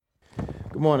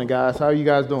Good morning, guys. How are you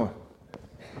guys doing?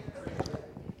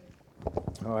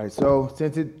 All right, so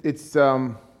since it's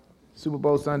Super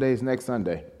Bowl Sunday is next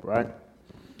Sunday, right?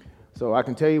 So I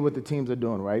can tell you what the teams are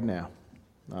doing right now.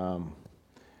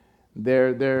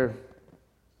 They've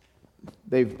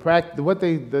practiced what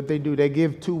they do. They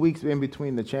give 2 weeks in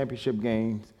between the championship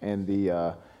games and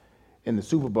the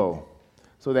Super Bowl,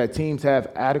 so that teams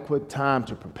have adequate time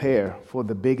to prepare for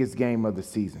the biggest game of the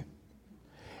season.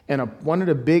 And one of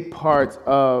the big parts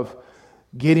of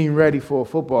getting ready for a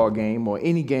football game, or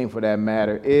any game for that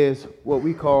matter, is what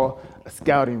we call a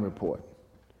scouting report.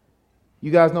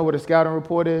 You guys know what a scouting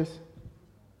report is?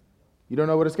 You don't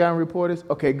know what a scouting report is?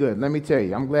 Okay, good. Let me tell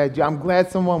you. I'm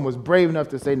glad someone was brave enough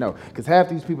to say no, because half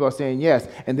these people are saying yes,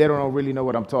 and they don't really know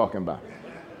what I'm talking about.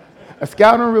 A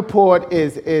scouting report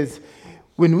is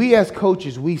when we as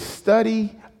coaches, we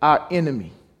study our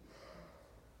enemy.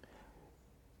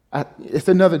 It's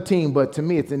another team, but to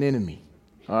me, it's an enemy.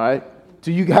 All right?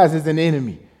 To you guys, it's an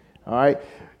enemy. All right?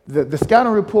 The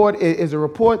scouting report is a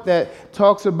report that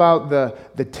talks about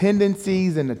the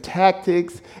tendencies and the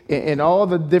tactics and all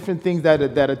the different things that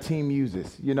a team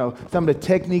uses. You know, some of the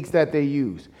techniques that they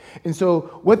use. And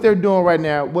so what they're doing right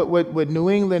now, what New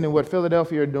England and what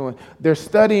Philadelphia are doing, they're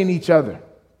studying each other.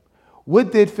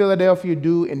 What did Philadelphia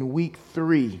do in week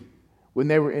 3? When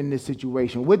they were in this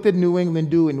situation? What did New England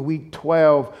do in week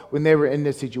 12 when they were in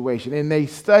this situation? And they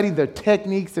study their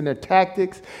techniques and their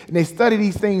tactics, and they study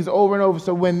these things over and over,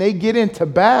 so when they get into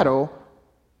battle,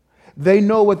 they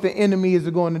know what the enemy is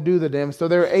going to do to them, so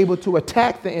they're able to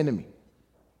attack the enemy.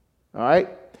 All right?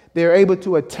 They're able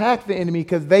to attack the enemy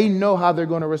because they know how they're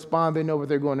going to respond. They know what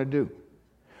they're going to do.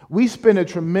 We spend a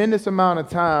tremendous amount of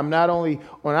time not only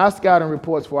on our scouting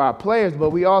reports for our players,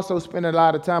 but we also spend a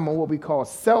lot of time on what we call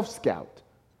self-scout.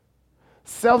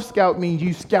 Self-scout means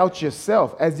you scout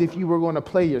yourself as if you were going to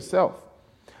play yourself,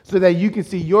 so that you can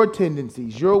see your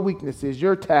tendencies, your weaknesses,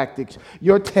 your tactics,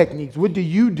 your techniques. What do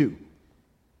you do?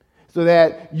 So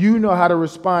that you know how to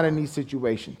respond in these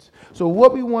situations. So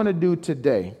what we want to do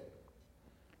today,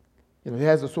 it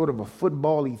has a sort of a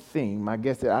football-y theme. I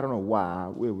guess I don't know why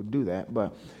we would do that,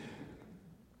 but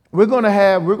we're going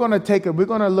to take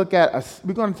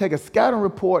a scouting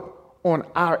report on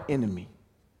our enemy.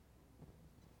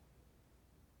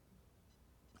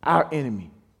 Our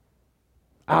enemy.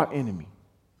 Our enemy.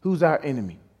 Who's our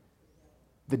enemy?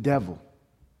 The devil.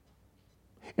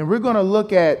 And we're going to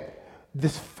look at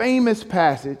this famous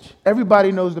passage.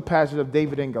 Everybody knows the passage of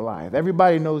David and Goliath.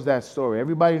 Everybody knows that story.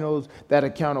 Everybody knows that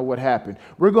account of what happened.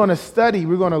 We're going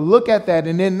to look at that,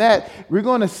 and in that, we're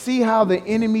going to see how the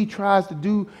enemy tries to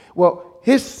do,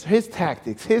 his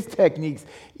tactics, his techniques,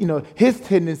 his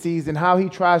tendencies, and how he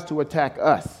tries to attack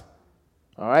us.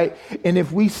 All right? And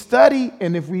if we study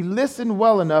and if we listen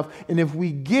well enough and if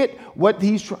we get what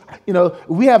he's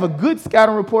we have a good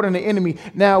scouting report on the enemy.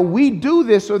 Now, we do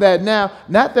this so that now,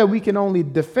 not that we can only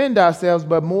defend ourselves,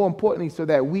 but more importantly, so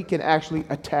that we can actually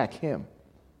attack him.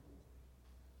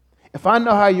 If I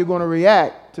know how you're going to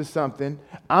react to something,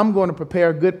 I'm going to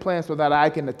prepare a good plan so that I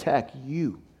can attack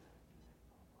you.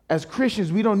 As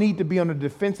Christians, we don't need to be on the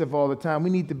defensive all the time.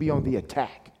 We need to be on the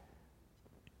attack.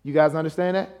 You guys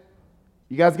understand that?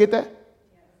 You guys get that?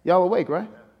 Y'all awake, right?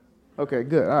 Okay,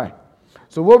 good. All right.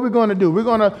 So what we're going to do,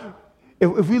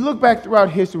 if we look back throughout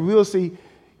history, we'll see,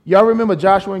 y'all remember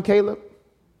Joshua and Caleb?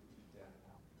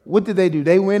 What did they do?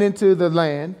 They went into the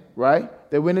land, right?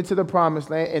 They went into the promised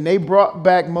land, and they brought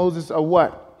back Moses a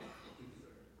what?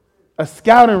 A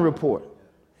scouting report.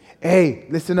 Hey,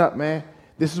 listen up, man.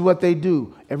 This is what they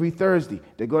do every Thursday.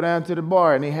 They go down to the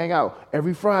bar and they hang out.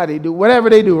 Every Friday, do whatever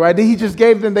they do, right? They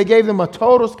gave them a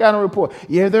total scouting report.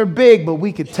 Yeah, they're big, but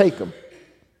we could take them.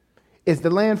 Is the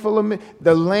land full of men?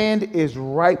 The land is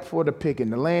ripe for the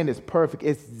picking. The land is perfect.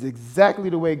 It's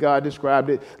exactly the way God described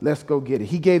it. Let's go get it.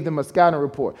 He gave them a scouting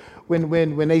report. When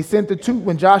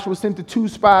Joshua sent the 2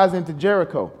 spies into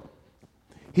Jericho,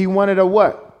 he wanted a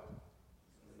what?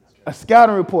 A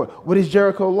scouting report. What is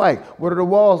Jericho like? What are the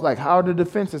walls like? How are the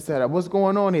defenses set up? What's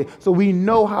going on here? So we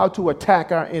know how to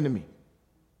attack our enemy.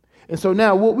 And so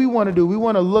now what we want to do, we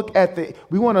want to look at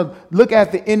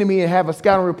the enemy and have a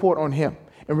scouting report on him.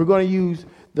 And we're going to use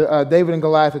the David and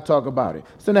Goliath to talk about it.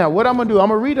 So now what I'm going to do, I'm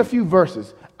going to read a few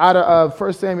verses out of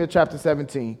 1 Samuel chapter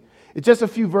 17. It's just a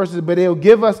few verses, but it'll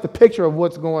give us the picture of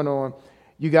what's going on.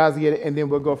 You guys get it, and then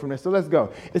we'll go from there. So let's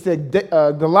go. It said,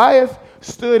 Goliath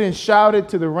stood and shouted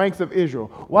to the ranks of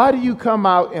Israel, "Why do you come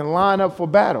out and line up for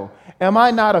battle? Am I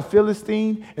not a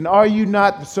Philistine, and are you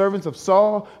not the servants of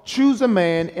Saul? Choose a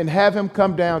man and have him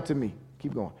come down to me."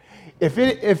 Keep going.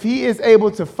 If he is able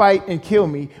to fight and kill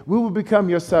me, we will become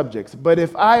your subjects. But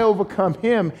if I overcome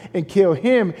him and kill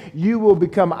him, you will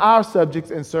become our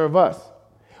subjects and serve us.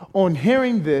 On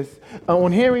hearing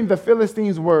the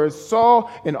Philistines' words, Saul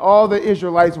and all the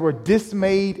Israelites were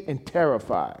dismayed and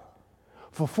terrified.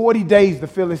 For 40 days, the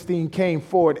Philistine came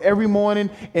forward every morning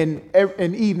and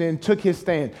evening and took his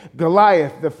stand.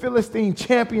 Goliath, the Philistine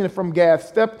champion from Gath,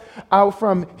 stepped out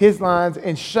from his lines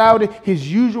and shouted his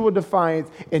usual defiance,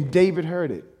 and David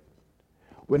heard it.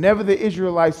 Whenever the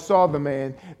Israelites saw the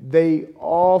man, they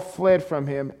all fled from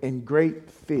him in great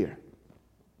fear.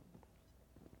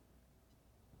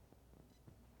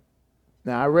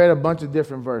 Now, I read a bunch of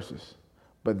different verses,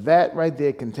 but that right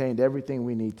there contained everything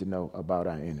we need to know about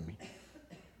our enemy.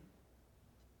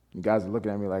 You guys are looking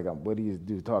at me like, what are you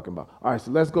talking about? All right, so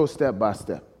let's go step by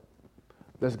step.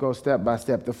 Let's go step by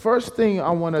step. The first thing I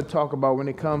want to talk about when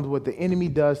it comes to what the enemy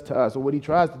does to us, or what he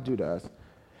tries to do to us,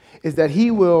 is that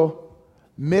he will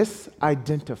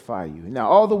misidentify you. Now,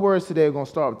 all the words today are going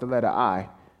to start with the letter I,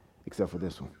 except for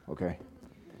this one, okay?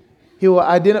 He will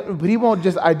but he won't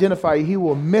just identify you, he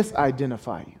will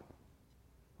misidentify you.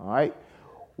 All right?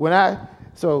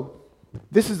 So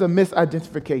this is a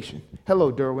misidentification.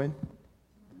 Hello, Derwin.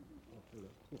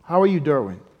 How are you,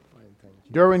 Derwin?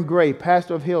 Derwin Gray,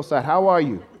 pastor of Hillside. How are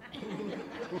you?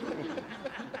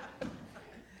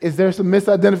 Is there some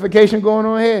misidentification going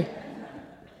on here?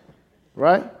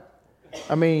 Right?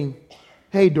 I mean,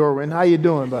 hey, Derwin, how you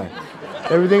doing, buddy?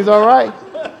 Everything's all right?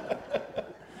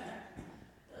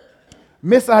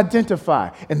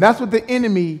 Misidentify. And that's what the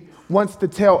enemy wants to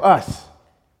tell us,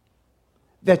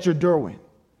 that you're Derwin.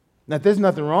 Now, there's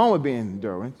nothing wrong with being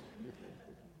Derwin.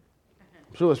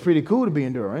 I'm sure it's pretty cool to be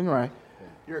in Derwin, right?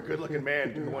 You're a good-looking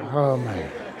man. Oh,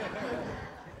 man.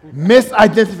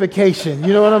 Misidentification.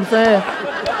 You know what I'm saying?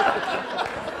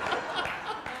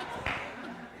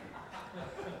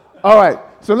 All right.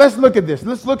 So let's look at this.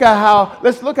 Let's look at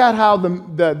how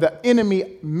the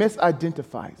enemy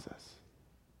misidentifies us.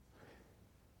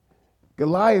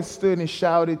 Goliath stood and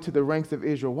shouted to the ranks of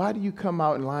Israel, "Why do you come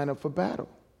out and line up for battle?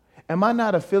 Am I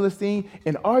not a Philistine?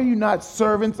 And are you not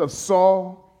servants of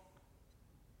Saul?"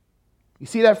 You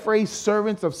see that phrase,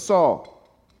 servants of Saul?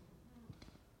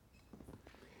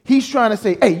 He's trying to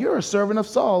say, hey, you're a servant of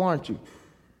Saul, aren't you?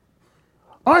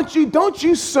 Aren't you? Don't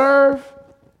you serve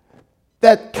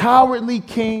that cowardly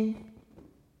king?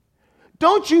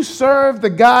 Don't you serve the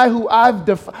guy who I've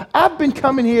been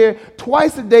coming here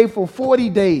twice a day for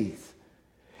 40 days.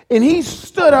 And he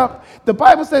stood up. The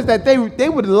Bible says that they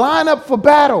would line up for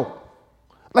battle,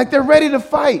 like they're ready to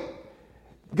fight.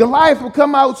 Goliath would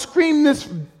come out, scream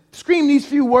these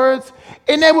few words,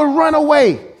 and they would run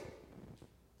away.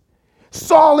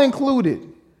 Saul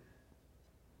included.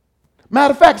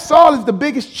 Matter of fact, Saul is the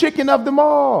biggest chicken of them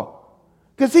all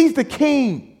because he's the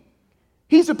king.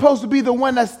 He's supposed to be the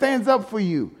one that stands up for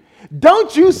you.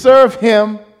 Don't you serve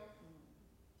him?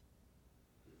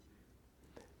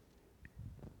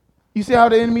 You see how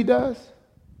the enemy does?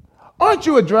 Aren't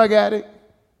you a drug addict?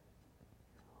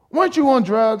 Weren't you on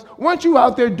drugs? Weren't you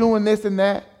out there doing this and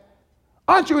that?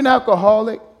 Aren't you an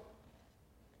alcoholic?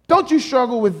 Don't you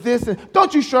struggle with this? And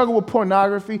don't you struggle with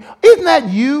pornography? Isn't that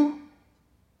you?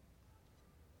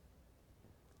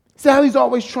 See how he's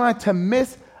always trying to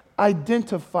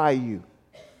misidentify you.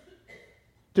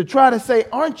 To try to say,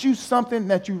 aren't you something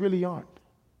that you really aren't?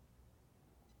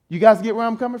 You guys get where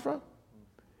I'm coming from?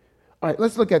 All right,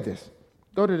 let's look at this.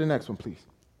 Go to the next one, please.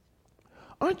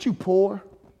 Aren't you poor?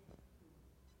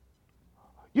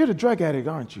 You're the drug addict,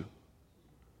 aren't you?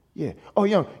 Yeah. Oh,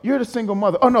 you're the single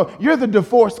mother. Oh, no, you're the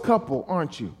divorced couple,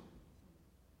 aren't you?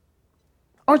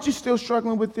 Aren't you still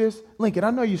struggling with this? Lincoln,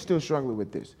 I know you're still struggling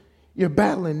with this. You're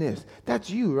battling this. That's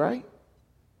you, right?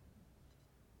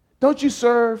 Don't you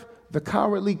serve the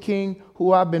cowardly king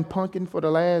who I've been punking for the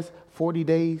last 40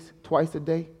 days, twice a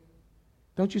day?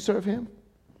 Don't you serve him?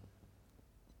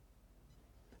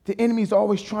 The enemy's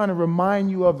always trying to remind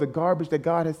you of the garbage that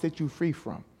God has set you free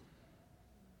from.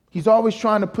 He's always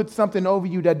trying to put something over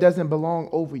you that doesn't belong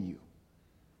over you.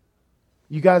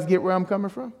 You guys get where I'm coming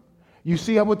from? You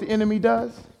see what the enemy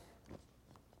does?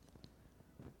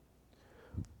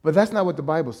 But that's not what the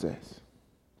Bible says.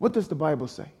 What does the Bible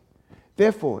say?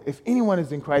 Therefore, if anyone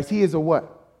is in Christ, he is a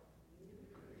what?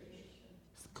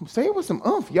 Say it with some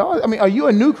oomph, y'all. I mean, are you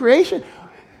a new creation?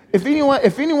 If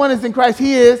anyone is in Christ,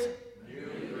 he is.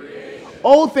 New creation.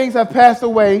 Old things have passed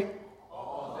away.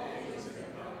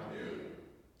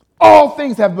 All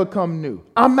things have become new.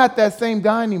 I'm not that same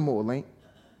guy anymore, Link.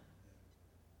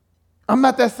 I'm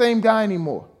not that same guy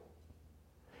anymore.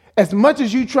 As much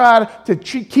as you try to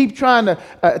keep trying to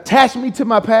attach me to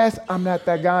my past, I'm not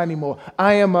that guy anymore.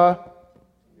 I am a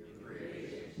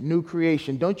new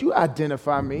creation. Don't you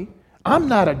identify me. I'm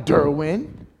not a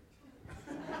Derwin.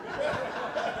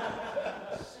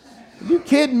 You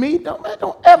kidding me?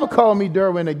 Don't ever call me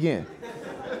Derwin again.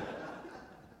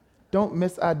 Don't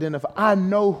misidentify. I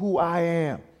know who I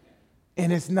am,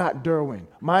 and it's not Derwin.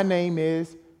 My name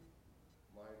is.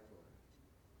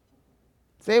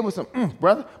 Say it with some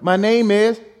brother. My name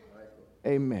is.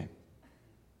 Amen.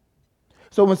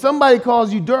 So when somebody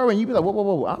calls you Derwin, you be like,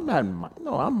 whoa. I'm not.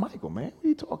 No, I'm Michael, man. What are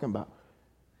you talking about?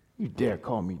 You dare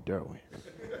call me Derwin?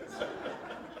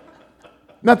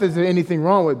 Not that there's anything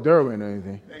wrong with Derwin or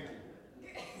anything. Thank you.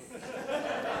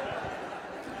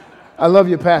 I love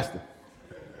your pastor.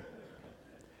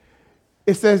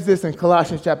 It says this in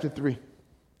Colossians chapter 3.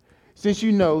 Since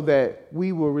you know that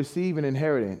we will receive an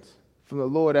inheritance from the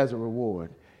Lord as a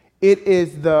reward, it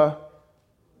is the...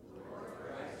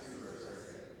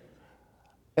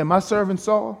 Am I serving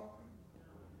Saul?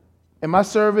 Am I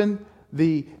serving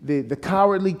the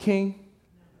cowardly king?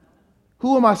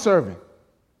 Who am I serving?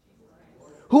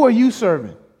 Who are you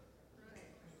serving?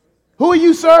 Who are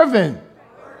you serving?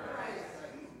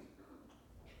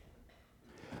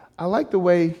 I like the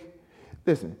way,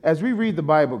 listen, as we read the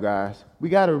Bible, guys, we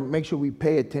got to make sure we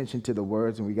pay attention to the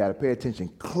words, and we got to pay attention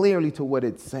clearly to what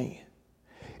it's saying.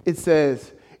 It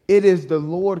says, it is the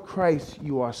Lord Christ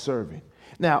you are serving.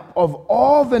 Now, of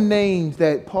all the names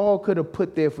that Paul could have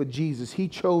put there for Jesus, he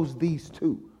chose these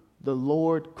two, the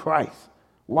Lord Christ.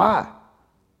 Why?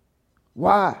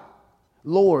 Why?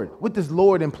 Lord. What does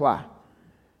Lord imply?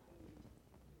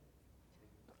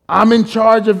 I'm in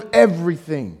charge of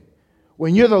everything.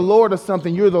 When you're the Lord of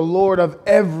something, you're the Lord of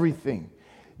everything.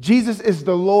 Jesus is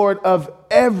the Lord of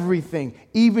everything.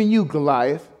 Even you,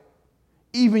 Goliath.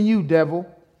 Even you, devil.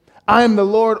 I am the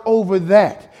Lord over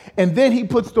that. And then he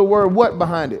puts the word what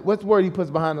behind it? What's the word he puts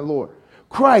behind the Lord?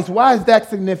 Christ. Why is that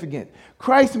significant?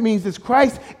 Christ means this.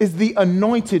 Christ is the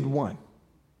anointed one.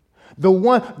 The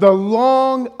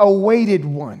long-awaited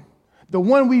one. The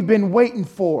one we've been waiting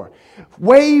for.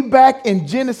 Way back in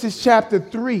Genesis chapter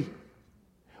 3.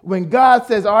 When God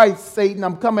says, all right, Satan,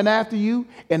 I'm coming after you,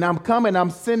 and I'm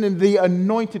sending the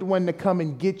anointed one to come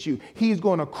and get you. He's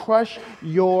going to crush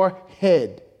your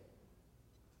head.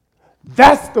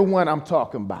 That's the one I'm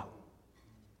talking about.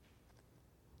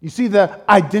 You see the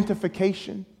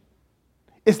identification?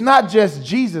 It's not just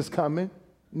Jesus coming.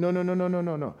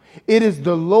 No. It is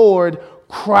the Lord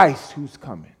Christ who's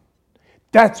coming.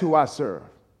 That's who I serve.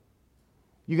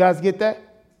 You guys get that?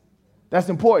 That's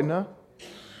important, huh?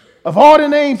 Of all the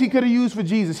names he could have used for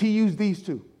Jesus, he used these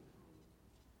two.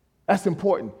 That's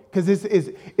important because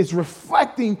it's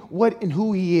reflecting what and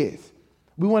who he is.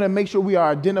 We want to make sure we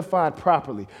are identified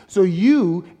properly. So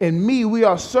you and me, we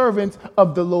are servants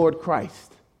of the Lord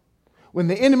Christ. When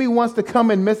the enemy wants to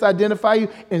come and misidentify you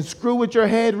and screw with your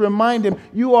head, remind him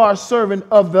you are a servant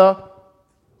of the Lord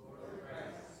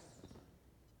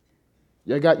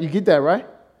Christ. You get that, right?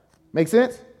 Make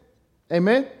sense?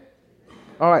 Amen?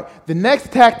 All right. The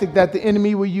next tactic that the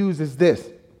enemy will use is this.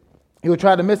 He will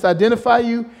try to misidentify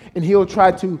you, and he'll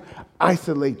try to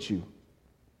isolate you.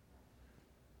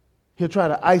 He'll try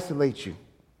to isolate you.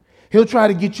 He'll try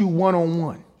to get you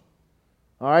one-on-one.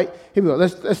 All right? Here we go.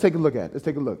 Let's take a look at it. Let's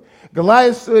take a look.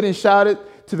 Goliath stood and shouted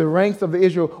to the ranks of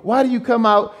Israel, why do you come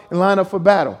out and line up for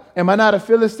battle? Am I not a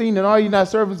Philistine, and are you not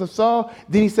servants of Saul?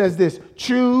 Then he says this,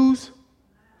 choose.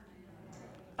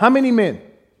 How many men?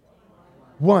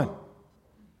 One.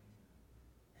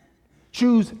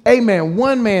 Choose a man,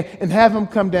 one man, and have him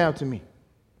come down to me.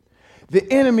 The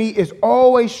enemy is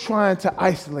always trying to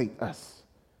isolate us.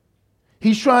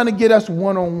 He's trying to get us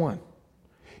one-on-one.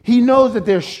 He knows that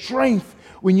there's strength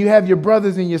when you have your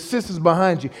brothers and your sisters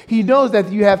behind you. He knows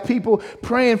that you have people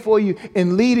praying for you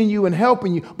and leading you and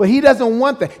helping you, but he doesn't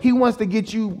want that. He wants to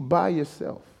get you by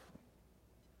yourself.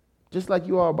 Just like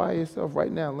you are by yourself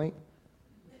right now, Link.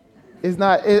 It's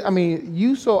not,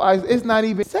 it's not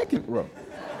even second row.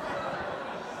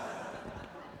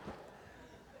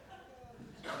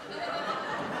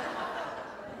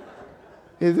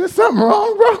 Is there something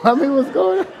wrong, bro? What's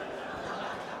going on?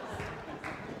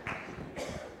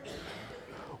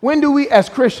 When do we, as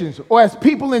Christians or as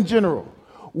people in general,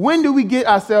 when do we get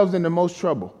ourselves in the most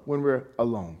trouble? When we're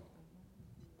alone.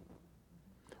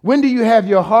 When do you have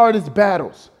your hardest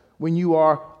battles? When you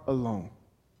are alone.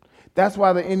 That's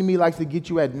why the enemy likes to get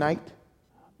you at night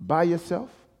by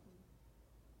yourself,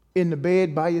 in the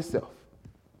bed by yourself.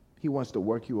 He wants to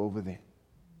work you over there.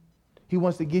 He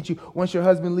wants to get you, once your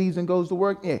husband leaves and goes to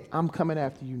work, I'm coming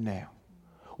after you now.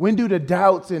 When do the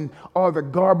doubts and all the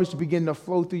garbage begin to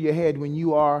flow through your head? When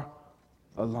you are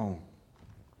alone.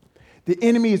 The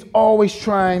enemy is always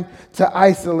trying to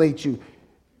isolate you.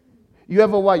 You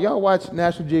ever watch, y'all watch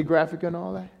National Geographic and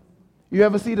all that? You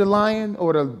ever see the lion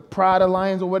or the pride of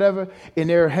lions or whatever, and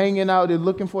they're hanging out, they're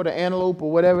looking for the antelope or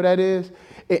whatever that is?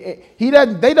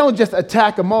 They don't just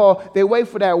attack them all. They wait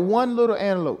for that one little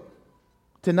antelope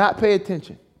to not pay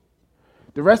attention.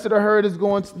 The rest of the herd is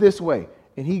going this way,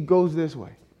 and he goes this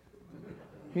way.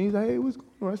 And he's like, hey, what's going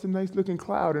on? That's a nice looking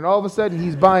cloud. And all of a sudden,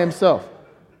 he's by himself.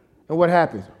 And what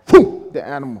happens? Whew,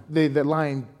 the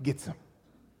lion gets him.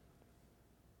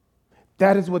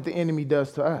 That is what the enemy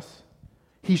does to us.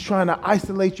 He's trying to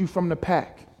isolate you from the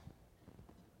pack.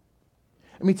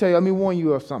 Let me warn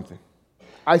you of something.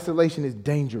 Isolation is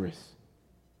dangerous.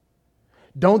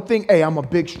 Don't think, hey, I'm a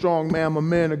big, strong man. I'm a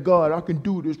man of God. I can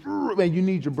do this. Man, you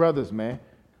need your brothers, man.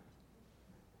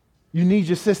 You need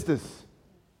your sisters.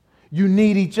 You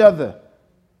need each other.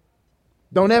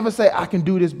 Don't ever say, I can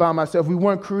do this by myself. We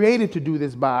weren't created to do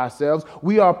this by ourselves.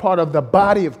 We are part of the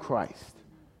body of Christ.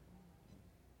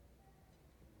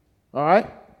 All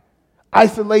right?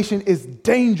 Isolation is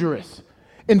dangerous.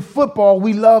 In football,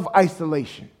 we love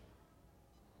isolation.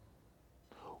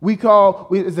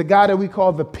 There's a guy that we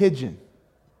call the pigeon.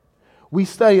 We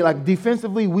study, like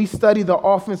defensively, we study the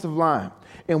offensive line.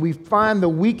 And we find the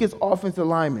weakest offensive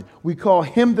lineman. We call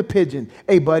him the pigeon.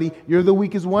 Hey, buddy, you're the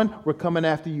weakest one. We're coming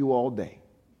after you all day.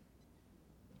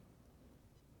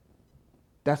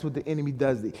 That's what the enemy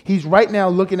does. He's right now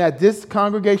looking at this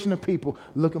congregation of people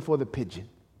looking for the pigeon.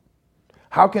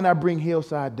 How can I bring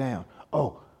Hillside down?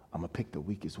 Oh, I'm going to pick the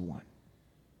weakest one.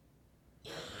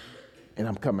 And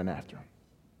I'm coming after him.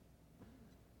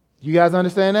 You guys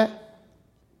understand that?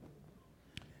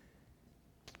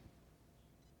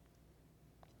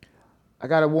 I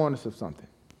got to warn us of something.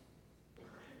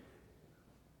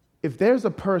 If there's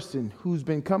a person who's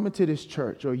been coming to this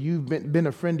church, or you've been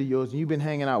a friend of yours and you've been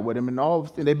hanging out with them, and all of a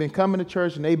sudden they've been coming to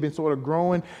church and they've been sort of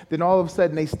growing, then all of a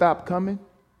sudden they stop coming,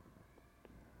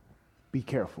 be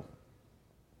careful.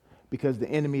 Because the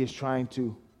enemy is trying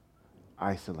to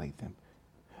isolate them.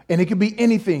 And it could be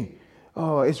anything.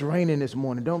 Oh, it's raining this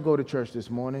morning. Don't go to church this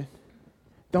morning.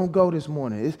 Don't go this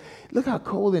morning. Look how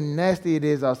cold and nasty it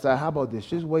is outside. How about this?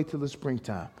 Just wait till the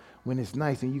springtime when it's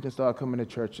nice and you can start coming to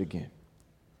church again.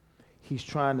 He's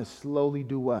trying to slowly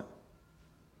do what?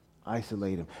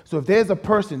 Isolate him. So if there's a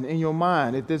person in your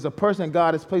mind, if there's a person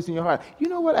God has placed in your heart, you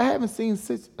know what? I haven't seen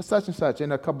such and such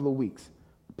in a couple of weeks.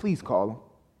 Please call them.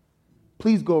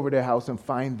 Please go over their house and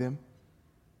find them.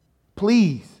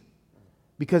 Please.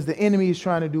 Because the enemy is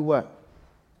trying to do what?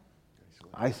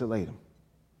 Isolate them.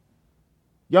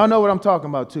 Y'all know what I'm talking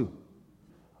about too.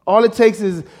 All it takes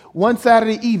is one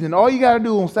Saturday evening. All you got to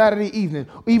do on Saturday evening,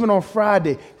 even on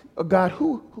Friday, God,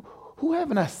 who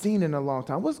haven't I seen in a long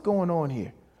time? What's going on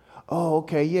here? Oh,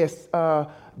 okay, yes,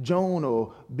 Joan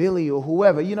or Billy or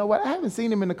whoever. You know what? I haven't seen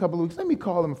them in a couple of weeks. Let me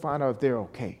call them and find out if they're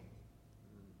okay.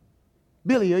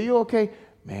 Billy, are you okay?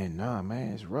 Man, nah,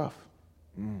 man, it's rough.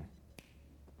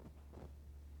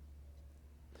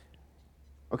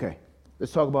 Okay,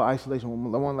 let's talk about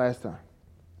isolation one last time.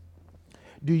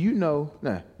 Do you know,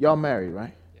 y'all married,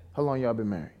 right? Yeah. How long y'all been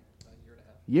married?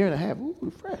 A year and a half.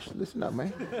 Ooh, fresh. Listen up,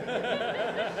 man.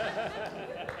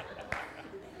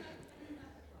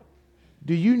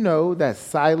 Do you know that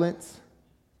silence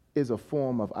is a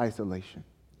form of isolation?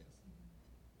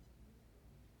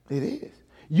 It is.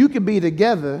 You can be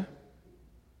together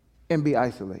and be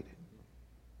isolated.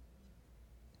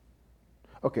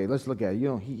 Okay, let's look at it. You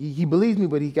know, he believes me,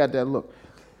 but he got that look.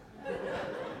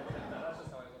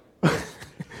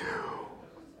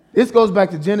 This goes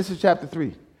back to Genesis chapter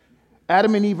 3.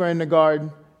 Adam and Eve are in the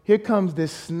garden. Here comes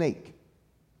this snake.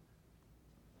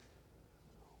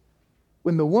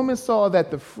 When the woman saw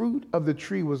that the fruit of the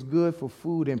tree was good for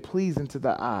food and pleasing to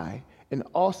the eye, and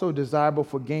also desirable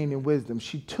for gaining wisdom,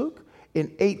 she took and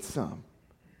ate some.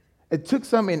 It took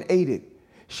some and ate it.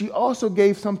 She also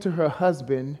gave some to her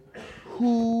husband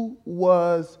who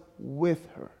was with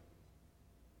her.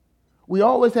 We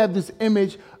always have this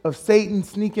image of Satan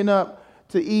sneaking up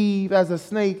to Eve as a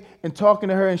snake and talking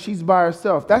to her, and she's by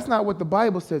herself. That's not what the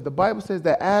Bible says. The Bible says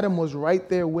that Adam was right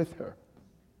there with her.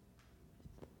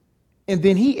 And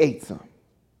then he ate some.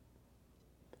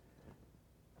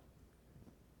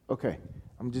 Okay,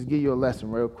 I'm just give you a lesson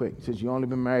real quick, since you've only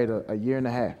been married a year and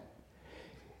a half.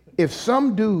 If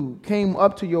some dude came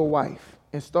up to your wife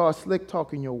and started slick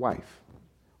talking your wife,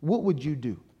 what would you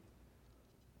do?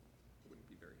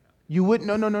 You wouldn't,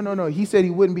 no. He said he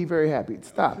wouldn't be very happy.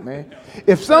 Stop, man.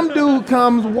 If some dude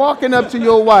comes walking up to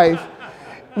your wife,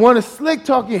 want to slick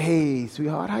talk you, hey,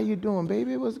 sweetheart, how you doing,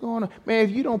 baby? What's going on? Man,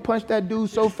 if you don't punch that dude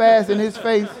so fast in his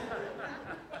face,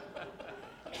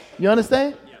 you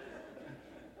understand?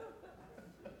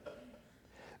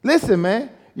 Listen, man,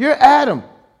 You're Adam.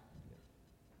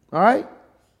 All right?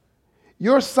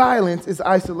 Your silence is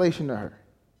isolation to her.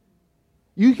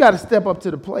 You got to step up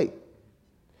to the plate.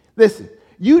 Listen,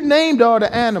 you named all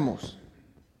the animals.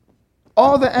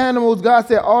 All the animals, God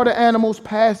said all the animals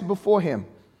passed before him.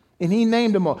 And he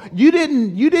named them all. You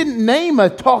didn't name a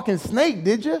talking snake,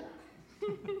 did you?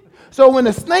 So when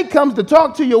a snake comes to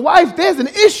talk to your wife, there's an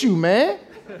issue, man.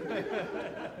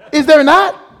 Is there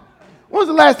not? When was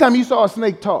the last time you saw a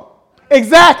snake talk?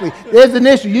 Exactly. There's an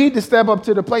issue. You need to step up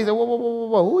to the place and whoa, whoa, whoa,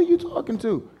 whoa. Who are you talking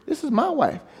to? This is my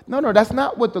wife. No, that's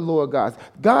not what the Lord God said.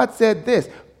 God said this.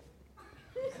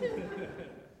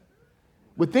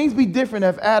 Would things be different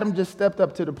if Adam just stepped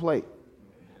up to the plate?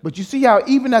 But you see how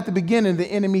even at the beginning, the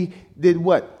enemy did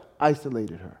what?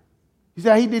 Isolated her. You see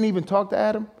how he didn't even talk to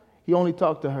Adam? He only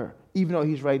talked to her. Even though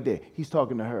he's right there, he's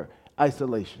talking to her.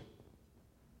 Isolation.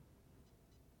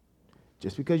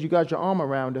 Just because you got your arm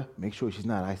around her, make sure she's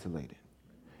not isolated.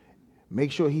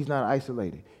 Make sure he's not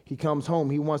isolated. He comes home,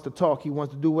 he wants to talk, he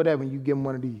wants to do whatever, and you give him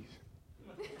one of these.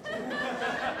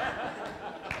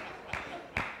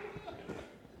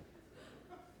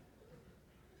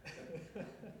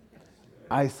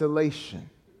 Isolation.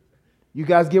 You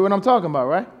guys get what I'm talking about,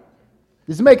 right?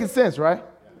 This is making sense, right?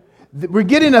 We're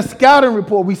getting a scouting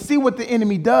report. We see what the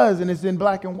enemy does, and it's in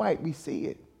black and white. We see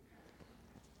it.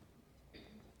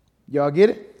 Y'all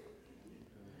get it?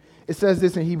 It says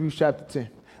this in Hebrews chapter 10.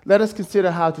 Let us consider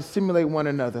how to stimulate one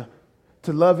another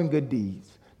to love and good deeds,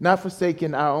 not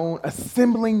forsaking our own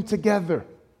assembling together.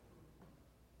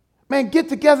 Man, get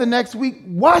together next week.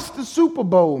 Watch the Super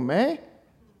Bowl, man.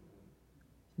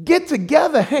 Get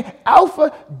together. Hey,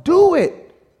 Alpha, do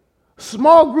it.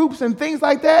 Small groups and things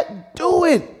like that, do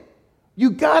it. You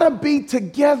got to be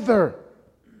together.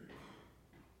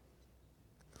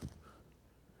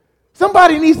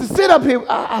 Somebody needs to sit up here.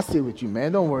 I'll sit with you,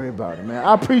 man. Don't worry about it, man.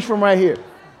 I'll preach from right here.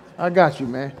 I got you,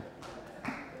 man.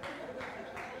 I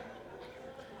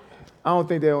don't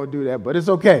think they will do that, but it's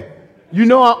okay. You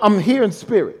know I'm here in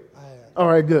spirit. All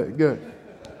right, good.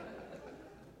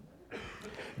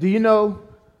 Do you know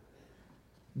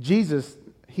Jesus,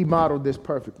 he modeled this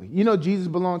perfectly. You know Jesus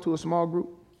belonged to a small group?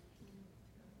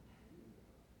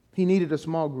 He needed a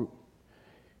small group.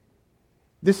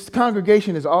 This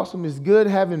congregation is awesome. It's good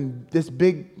having this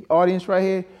big audience right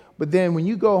here. But then when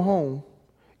you go home,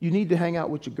 you need to hang out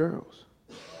with your girls.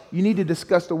 You need to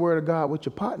discuss the word of God with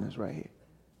your partners right here.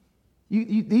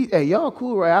 Hey, y'all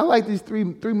cool, right? I like these three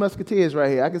musketeers right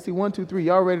here. I can see 1, 2, 3.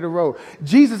 Y'all ready to roll.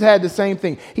 Jesus had the same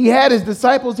thing. He had his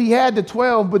disciples. He had the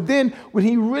 12. But then when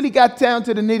he really got down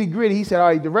to the nitty gritty, he said, all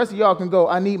right, the rest of y'all can go.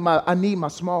 I need my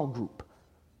small group.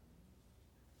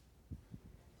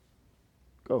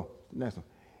 Go. Next one.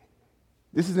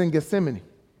 This is in Gethsemane.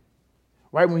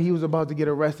 Right when he was about to get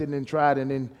arrested and tried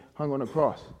and then hung on the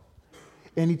cross.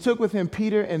 And he took with him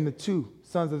Peter and the 2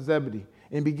 sons of Zebedee,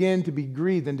 and began to be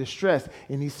grieved and distressed.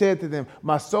 And he said to them,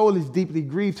 my soul is deeply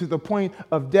grieved to the point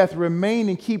of death. Remain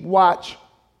and keep watch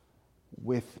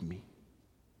with me.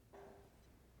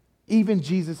 Even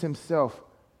Jesus himself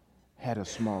had a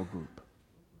small group.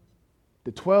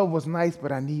 The 12 was nice,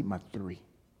 but I need my 3.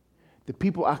 The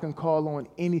people I can call on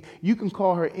you can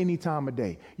call her any time of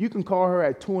day. You can call her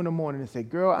at 2 a.m. and say,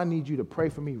 girl, I need you to pray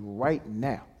for me right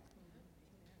now.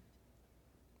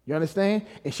 You understand?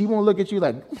 And she won't look at you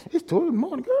like, it's 2 a.m,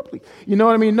 girl, please. You know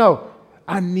what I mean? No,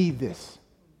 I need this.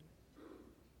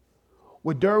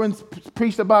 What Derwin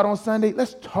preached about on Sunday,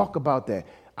 let's talk about that.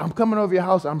 I'm coming over your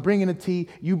house. I'm bringing the tea.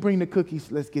 You bring the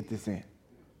cookies. Let's get this in.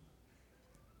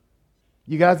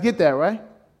 You guys get that, right?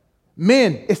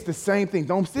 Men, it's the same thing.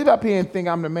 Don't sit up here and think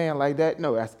I'm the man like that.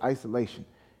 No, that's isolation,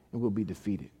 and we'll be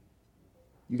defeated.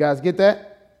 You guys get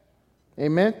that?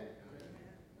 Amen?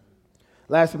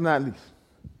 Last but not least.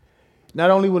 Not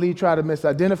only will he try to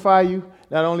misidentify you,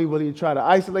 not only will he try to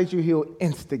isolate you, he'll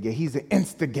instigate. He's an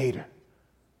instigator.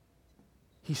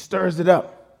 He stirs it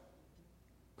up.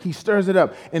 He stirs it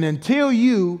up. And until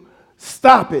you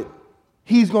stop it,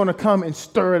 he's going to come and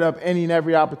stir it up any and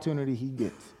every opportunity he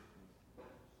gets.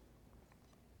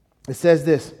 It says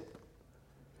this.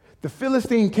 The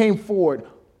Philistine came forward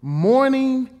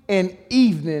morning and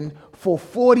evening for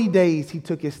 40 days he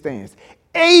took his stance.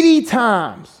 80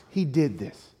 times he did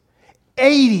this.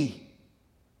 80.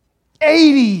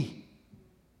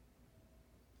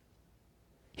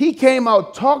 He came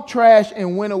out, talked trash,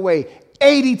 and went away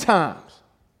 80 times.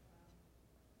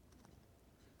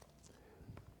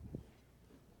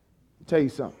 I'll tell you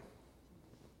something.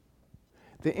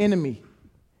 The enemy,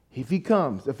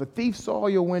 if a thief saw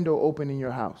your window open in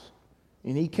your house,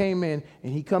 and he came in,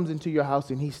 and he comes into your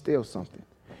house, and he steals something,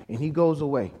 and he goes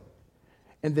away,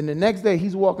 and then the next day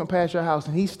he's walking past your house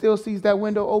and he still sees that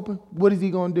window open, what is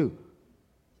he going to do?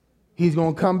 He's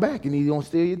going to come back and he's going to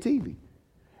steal your TV.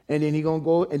 And then he's going to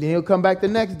go, and then he'll come back the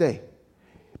next day.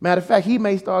 Matter of fact, he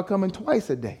may start coming twice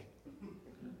a day.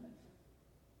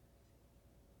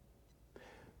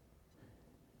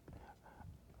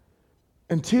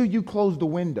 Until you close the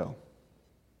window,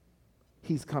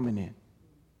 he's coming in.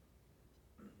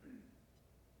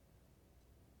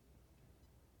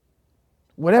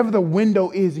 Whatever the window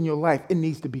is in your life, it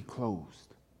needs to be closed.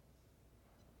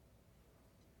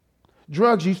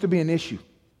 Drugs used to be an issue.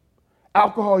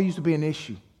 Alcohol used to be an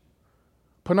issue.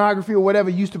 Pornography or whatever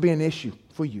used to be an issue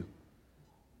for you.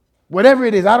 Whatever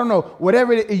it is, I don't know,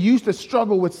 whatever it used to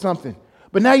struggle with something.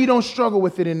 But now you don't struggle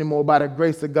with it anymore by the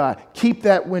grace of God. Keep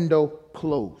that window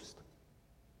closed.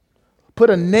 Put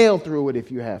a nail through it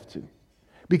if you have to.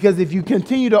 Because if you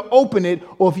continue to open it,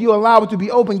 or if you allow it to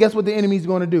be open, guess what the enemy is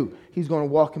going to do? He's going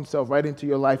to walk himself right into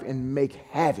your life and make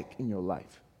havoc in your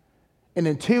life. And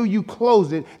until you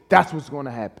close it, that's what's going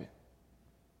to happen.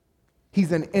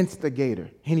 He's an instigator,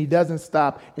 and he doesn't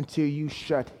stop until you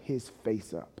shut his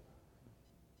face up.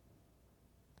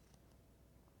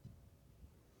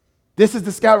 This is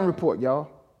the scouting report, y'all.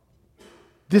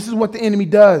 This is what the enemy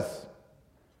does.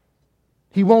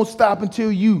 He won't stop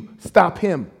until you stop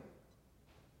him.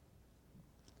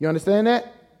 You understand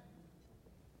that?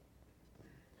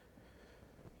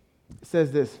 It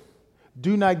says this: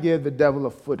 do not give the devil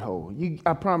a foothold.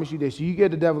 I promise you this: you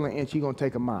give the devil an inch, he's going to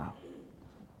take a mile.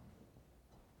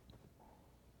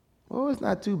 Well, it's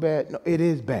not too bad. No, it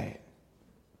is bad.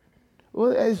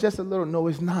 Well, it's just a little. No,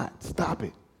 it's not. Stop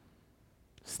it.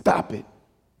 Stop it.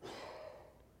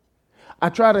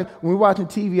 When we're watching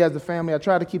TV as a family, I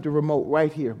try to keep the remote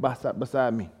right here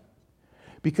beside me.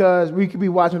 Because we could be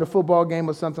watching a football game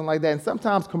or something like that, and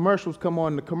sometimes commercials come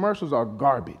on, and the commercials are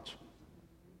garbage.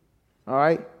 All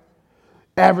right?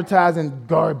 Advertising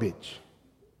garbage.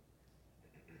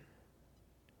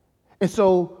 And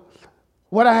so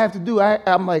what I have to do,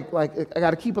 I'm like I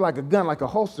got to keep it like a gun, like a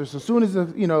holster. So as soon as a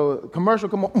commercial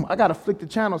come on, I got to flick the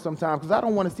channel sometimes because I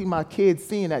don't want to see my kids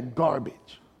seeing that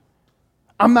garbage.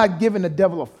 I'm not giving the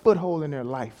devil a foothold in their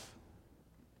life.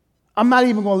 I'm not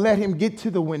even going to let him get to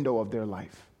the window of their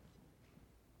life.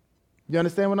 You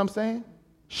understand what I'm saying?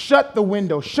 Shut the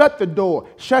window, shut the door,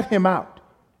 shut him out.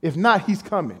 If not, he's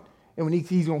coming. And when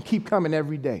he's going to keep coming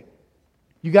every day.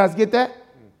 You guys get that?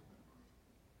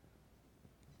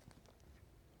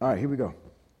 All right, here we go.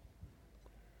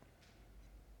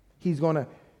 He's going to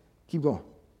keep going.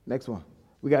 Next one.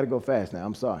 We got to go fast now.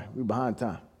 I'm sorry. We're behind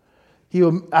time.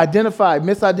 He'll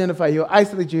misidentify, he'll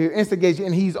isolate you, he'll instigate you,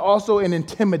 and he's also an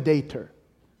intimidator.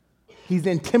 He's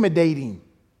intimidating.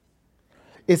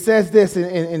 It says this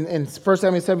in 1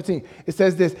 Samuel 17. It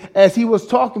says this: as he was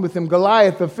talking with him,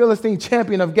 Goliath, the Philistine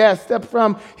champion of Gath, stepped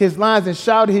from his lines and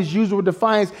shouted his usual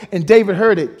defiance, and David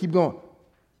heard it. Keep going.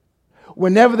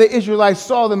 Whenever the Israelites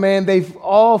saw the man, they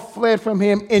all fled from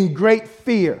him in great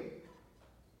fear.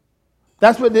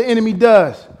 That's what the enemy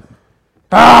does.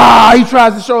 He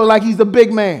tries to show like he's the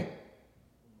big man.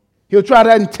 He'll try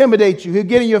to intimidate you. He'll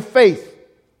get in your face.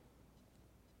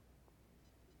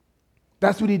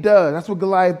 That's what he does. That's what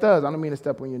Goliath does. I don't mean to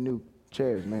step on your new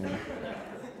chairs, man.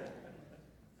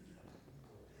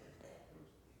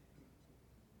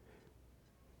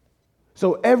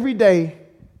 So every day,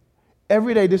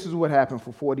 this is what happened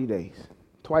for 40 days,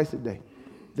 twice a day.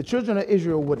 The children of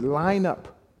Israel would line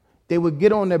up. They would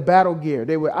get on their battle gear.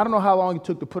 I don't know how long it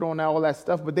took to put on all that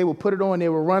stuff, but they would put it on. They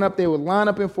would run up. They would line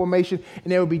up in formation,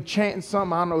 and they would be chanting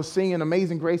something. I don't know, singing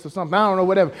Amazing Grace or something. I don't know,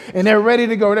 whatever. And they're ready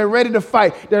to go. They're ready to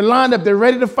fight. They're lined up. They're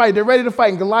ready to fight. They're ready to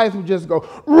fight. And Goliath would just go,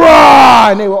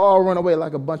 "Rah!" And they would all run away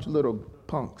like a bunch of little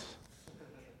punks.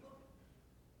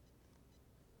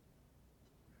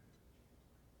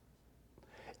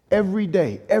 Every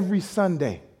day, every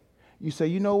Sunday, you say,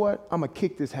 you know what? I'm going to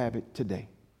kick this habit today.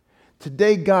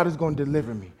 Today, God is going to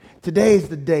deliver me. Today is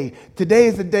the day. Today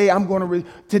is the day today I'm going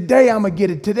to get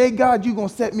it. Today, God, you're going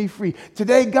to set me free.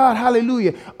 Today, God,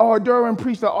 hallelujah. Durham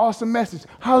preached an awesome message.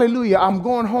 Hallelujah. I'm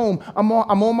going home. I'm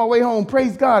on my way home.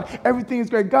 Praise God. Everything is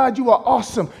great. God, you are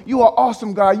awesome. You are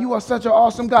awesome, God. You are such an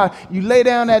awesome God. You lay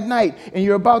down at night and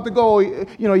you're about to go,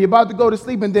 you're about to go to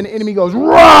sleep, and then the enemy goes,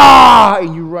 "Rah!"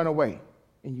 and you run away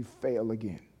and you fail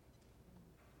again.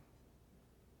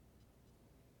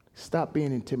 Stop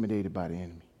being intimidated by the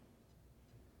enemy.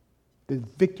 The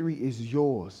victory is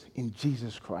yours in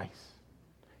Jesus Christ.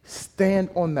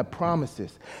 Stand on the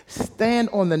promises. Stand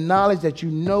on the knowledge that you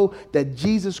know that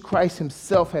Jesus Christ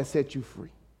himself has set you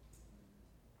free.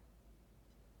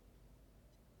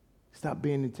 Stop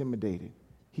being intimidated.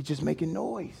 He's just making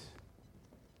noise.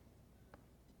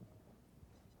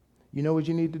 You know what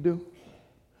you need to do?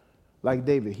 Like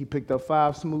David, he picked up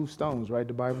 5 smooth stones, right?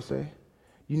 The Bible says.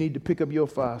 You need to pick up your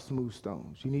 5 smooth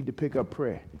stones. You need to pick up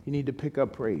prayer. You need to pick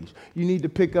up praise. You need to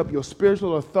pick up your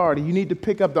spiritual authority. You need to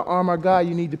pick up the armor of God.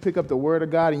 You need to pick up the word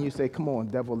of God, and you say, come on,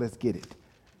 devil, let's get it.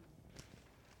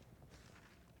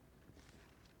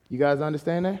 You guys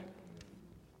understand that?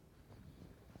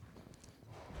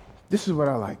 This is what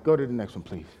I like. Go to the next one,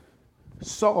 please.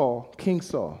 Saul, King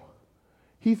Saul,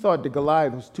 he thought the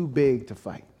Goliath was too big to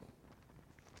fight.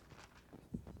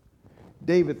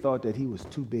 David thought that he was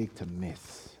too big to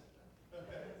miss.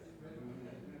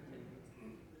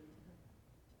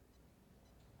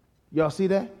 Y'all see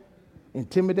that?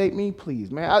 Intimidate me, please,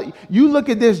 man. You look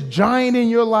at this giant in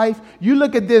your life. You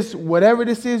look at this, whatever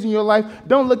this is in your life.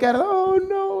 Don't look at it, oh,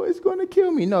 no, it's going to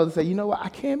kill me. No, say, you know what? I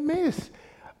can't miss.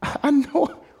 I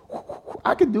know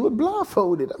I could do it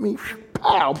blindfolded. I mean,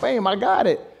 pow, bam, I got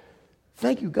it.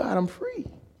 Thank you, God, I'm free.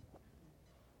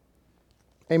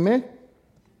 Amen?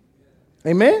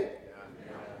 Amen?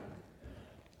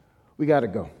 We got to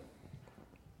go.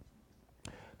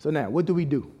 So now, what do we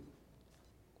do?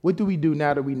 What do we do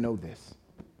now that we know this?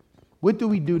 What do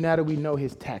we do now that we know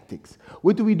his tactics?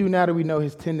 What do we do now that we know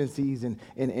his tendencies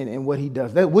and what he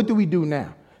does? What do we do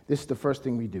now? This is the first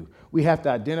thing we do. We have to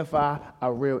identify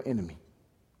our real enemy.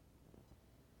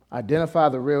 Identify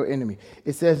the real enemy.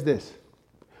 It says this.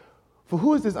 For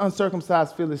who is this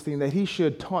uncircumcised Philistine that he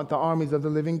should taunt the armies of the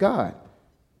living God?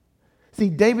 See,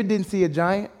 David didn't see a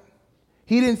giant.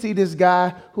 He didn't see this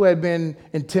guy who had been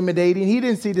intimidating. He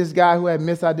didn't see this guy who had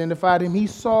misidentified him. He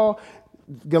saw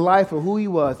Goliath for who he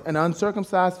was, an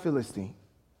uncircumcised Philistine.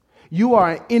 You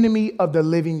are an enemy of the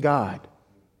living God.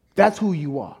 That's who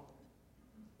you are.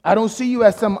 I don't see you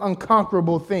as some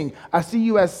unconquerable thing. I see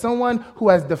you as someone who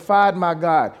has defied my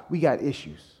God. We got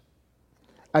issues.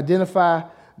 Identify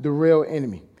the real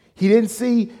enemy. He didn't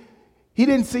see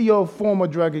your former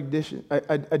drug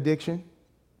addiction.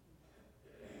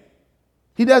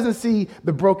 He doesn't see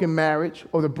the broken marriage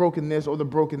or the broken this or the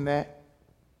broken that.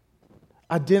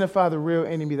 Identify the real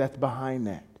enemy that's behind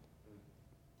that.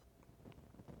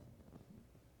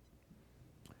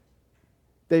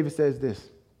 David says this.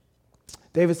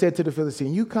 David said to the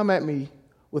Philistine, you come at me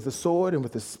with a sword and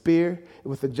with a spear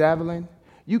and with a javelin.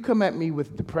 You come at me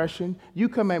with depression. You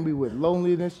come at me with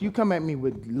loneliness. You come at me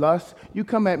with lust. You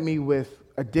come at me with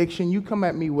addiction. You come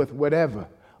at me with whatever.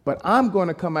 But I'm going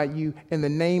to come at you in the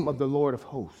name of the Lord of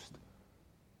hosts.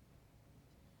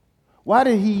 Why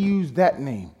did he use that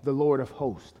name, the Lord of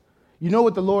hosts? You know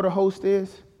what the Lord of hosts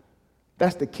is?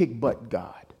 That's the kick butt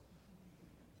God.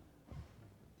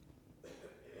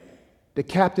 The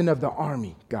captain of the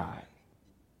army God.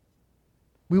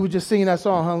 We were just singing that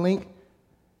song, huh, Link?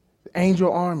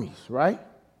 Angel armies, right?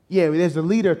 Yeah, there's a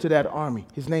leader to that army.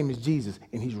 His name is Jesus,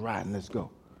 and he's riding. Let's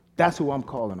go. That's who I'm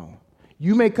calling on.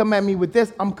 You may come at me with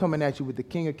this. I'm coming at you with the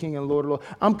King of Kings and Lord of Lords.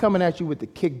 I'm coming at you with the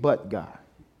kick butt God.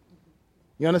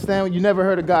 You understand? You never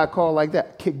heard a God called like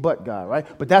that, kick butt God, right?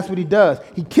 But that's what he does.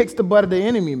 He kicks the butt of the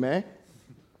enemy, man.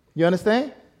 You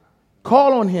understand?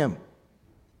 Call on him.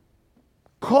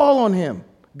 Call on him.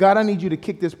 God, I need you to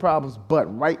kick this problem's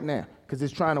butt right now because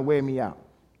it's trying to wear me out.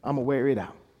 I'm going to wear it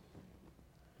out.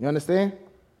 You understand?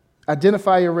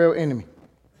 Identify your real enemy.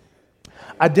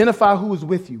 Identify who is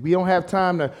with you. We don't have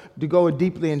time to go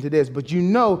deeply into this, but you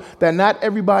know that not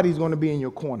everybody's going to be in your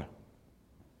corner.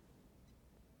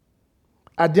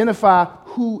 Identify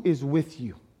who is with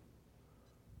you.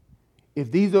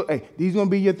 If these are these going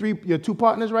to be your 2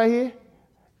 partners right here,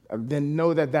 then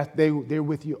know that they're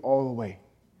with you all the way.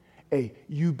 Hey,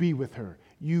 you be with her.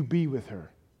 You be with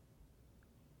her.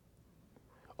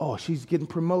 Oh, she's getting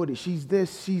promoted. She's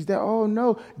this, she's that. Oh,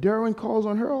 no, Derwin calls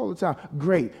on her all the time.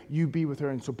 Great. You be with her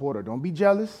and support her. Don't be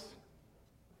jealous.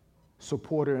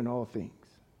 Support her in all things.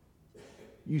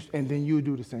 And then you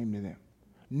do the same to them.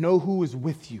 Know who is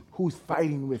with you, who's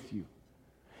fighting with you.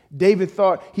 David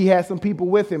thought he had some people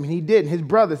with him, and he didn't. His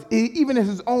brothers, even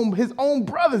his own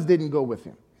brothers didn't go with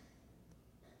him.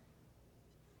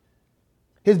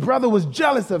 His brother was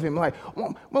jealous of him. Like,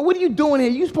 well, what are you doing here?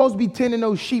 You're supposed to be tending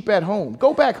those sheep at home.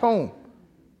 Go back home.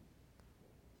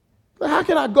 But how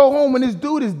can I go home when this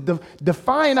dude is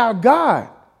defying our God?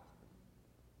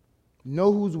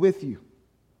 Know who's with you.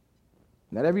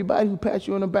 Not everybody who pats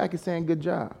you on the back is saying good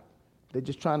job. They're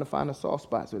just trying to find a soft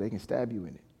spot so they can stab you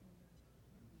in it.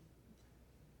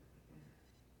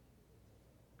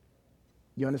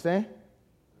 You understand?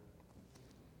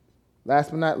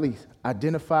 Last but not least,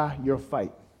 identify your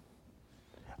fight.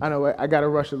 I know I got to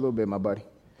rush a little bit, my buddy.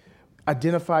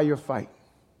 Identify your fight.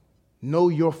 Know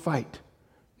your fight.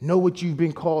 Know what you've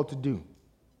been called to do.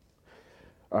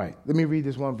 All right, let me read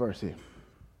this one verse here.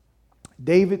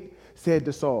 David said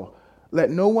to Saul, let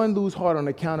no one lose heart on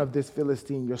account of this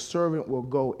Philistine. Your servant will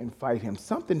go and fight him.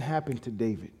 Something happened to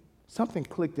David. Something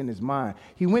clicked in his mind.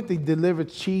 He went to deliver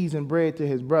cheese and bread to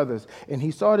his brothers, and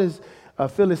he saw this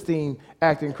Philistine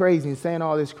acting crazy and saying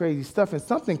all this crazy stuff, and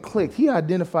something clicked. He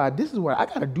identified, this is where I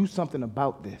got to do something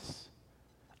about this.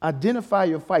 Identify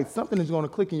your fight. Something is going to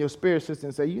click in your spirit system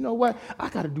and say, you know what? I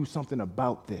got to do something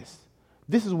about this.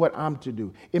 This is what I'm to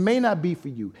do. It may not be for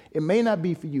you. It may not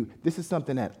be for you. This is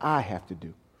something that I have to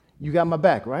do. You got my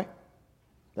back, right?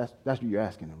 That's what you're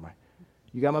asking him, right?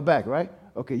 You got my back, right?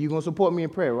 Okay, you're going to support me in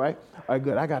prayer, right? All right,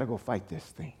 good. I got to go fight this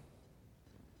thing.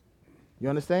 You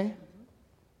understand?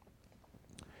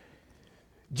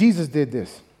 Jesus did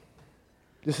this.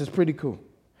 This is pretty cool.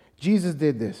 Jesus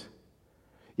did this.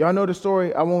 Y'all know the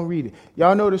story? I won't read it.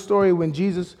 Y'all know the story when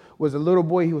Jesus was a little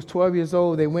boy. He was 12 years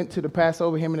old. They went to the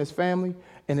Passover, him and his family,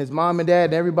 and his mom and dad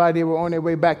and everybody, they were on their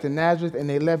way back to Nazareth, and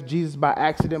they left Jesus by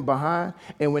accident behind.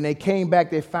 And when they came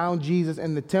back, they found Jesus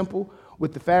in the temple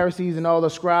with the Pharisees and all the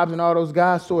scribes and all those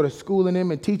guys sort of schooling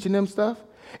them and teaching them stuff.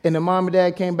 And the mom and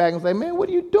dad came back and was like, man, what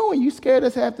are you doing? You scared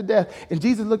us half to death. And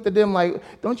Jesus looked at them like,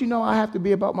 don't you know I have to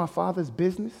be about my Father's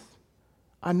business?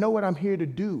 I know what I'm here to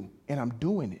do, and I'm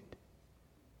doing it.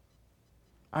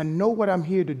 I know what I'm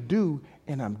here to do,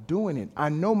 and I'm doing it. I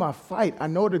know my fight. I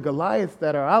know the Goliaths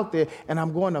that are out there, and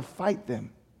I'm going to fight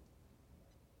them.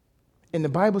 And the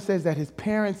Bible says that his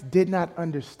parents did not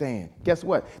understand. Guess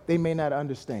what? They may not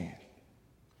understand.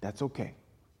 That's okay.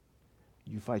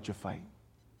 You fight your fight.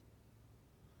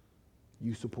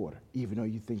 You support her, even though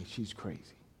you think she's crazy.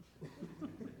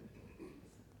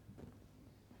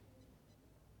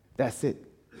 That's it,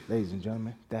 ladies and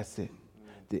gentlemen. That's it.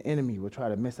 The enemy will try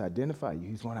to misidentify you.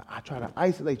 He's going to try to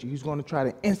isolate you. He's going to try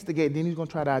to instigate. Then he's going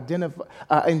to try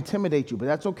to intimidate you. But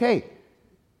that's okay.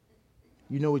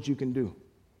 You know what you can do.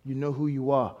 You know who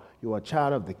you are. You are a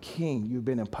child of the King. You've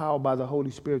been empowered by the Holy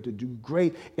Spirit to do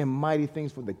great and mighty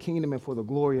things for the kingdom and for the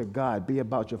glory of God. Be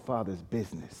about your Father's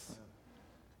business.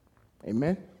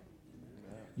 Amen?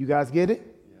 You guys get it?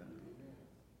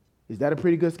 Is that a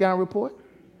pretty good scouting report?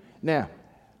 Now,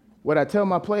 what I tell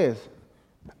my players,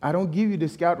 I don't give you the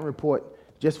scouting report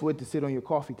just for it to sit on your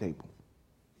coffee table.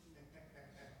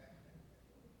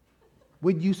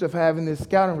 What use of having this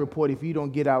scouting report if you don't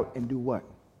get out and do what?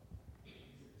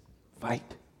 Fight.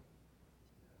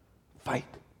 Fight.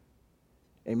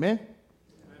 Amen?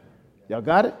 Y'all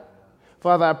got it?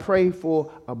 Father, I pray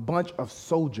for a bunch of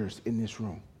soldiers in this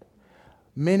room.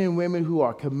 Men and women who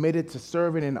are committed to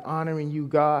serving and honoring you,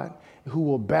 God, who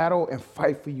will battle and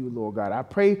fight for you, Lord God. I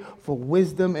pray for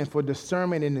wisdom and for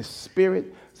discernment in the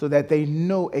spirit so that they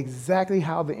know exactly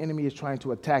how the enemy is trying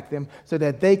to attack them so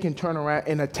that they can turn around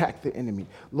and attack the enemy.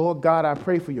 Lord God, I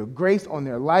pray for your grace on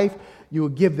their life. You will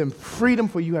give them freedom,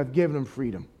 for you have given them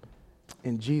freedom.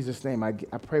 In Jesus' name, I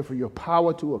pray for your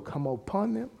power to come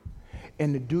upon them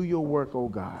and to do your work, oh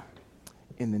God.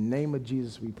 In the name of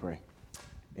Jesus we pray.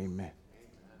 Amen.